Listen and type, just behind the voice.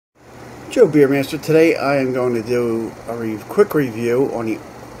Joe Beermaster. Today I am going to do a quick review on the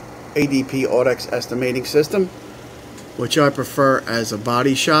ADP Audatex Estimating System, which I prefer as a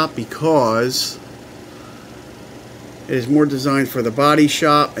body shop because it is more designed for the body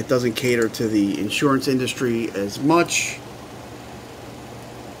shop. It doesn't cater to the insurance industry as much,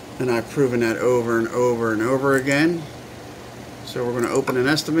 and I've proven that over and over and over again. So we're going to open an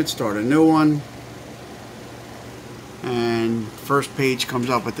estimate, start a new one. And first page comes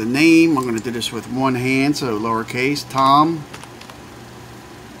up with the name. I'm going to do this with one hand, so lowercase, Tom.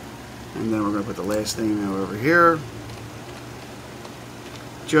 And then we're going to put the last name over here,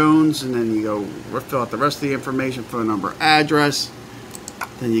 Jones. And then you go fill out the rest of the information, phone number, address.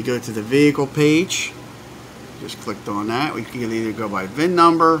 Then you go to the vehicle page. Just clicked on that. We can either go by VIN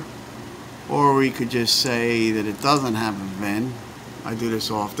number, or we could just say that it doesn't have a VIN. I do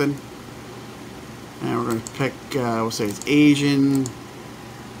this often. And we're going to pick, we'll say it's Asian,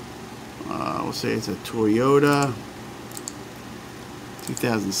 we'll say it's a Toyota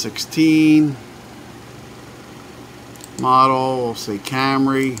 2016 model, we'll say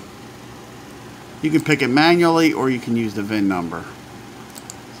Camry. You can pick it manually or you can use the VIN number.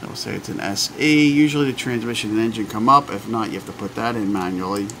 So we'll say it's an SE. Usually the transmission and engine come up. If not, you have to put that in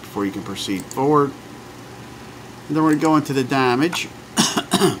manually before you can proceed forward. And then we're going to go into the damage.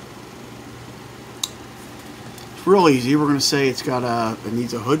 Real easy. We're going to say it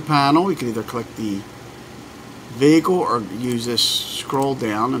needs a hood panel. You can either click the vehicle or use this scroll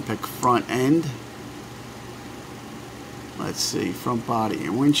down and pick front end. Let's see, front body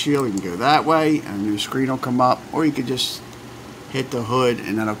and windshield. You can go that way and a new screen will come up, or you could just hit the hood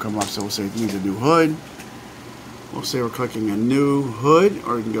and that'll come up. So we'll say it needs a new hood. We'll say we're clicking a new hood,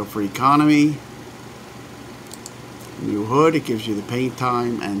 or you can go for economy. New hood. It gives you the paint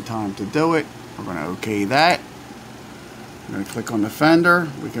time and time to do it. We're going to OK that. I'm going to click on the fender.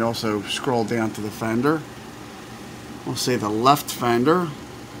 We can also scroll down to the fender. We'll say the left fender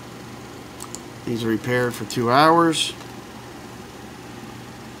needs repaired for 2 hours.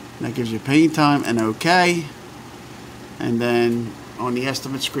 And that gives you paint time and OK. And then on the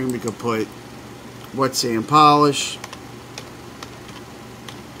estimate screen we could put wet sand polish.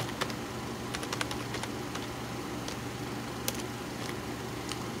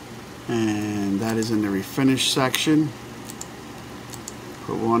 And that is in the refinish section.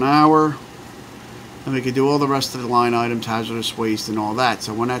 For 1 hour, and we could do all the rest of the line items, hazardous waste and all that.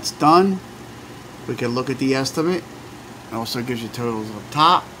 So when that's done, we can look at the estimate. It also gives you totals up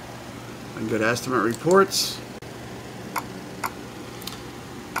top and go to estimate reports.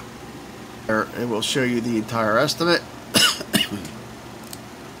 It will show you the entire estimate.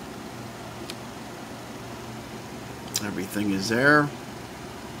 Everything is there,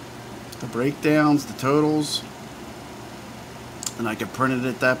 the breakdowns, the totals, and I can print it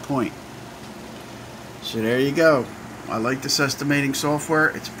at that point. So there you go. I like this estimating software.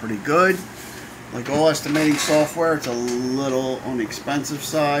 It's pretty good. Like all estimating software, it's a little on the expensive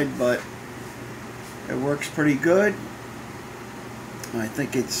side, but it works pretty good. I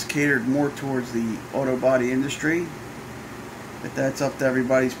think it's catered more towards the auto body industry, but that's up to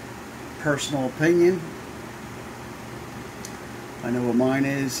everybody's personal opinion. I know what mine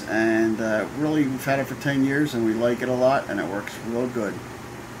is, and really we've had it for 10 years and we like it a lot and it works real good.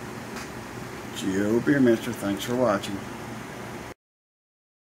 Joe Beermaster, thanks for watching.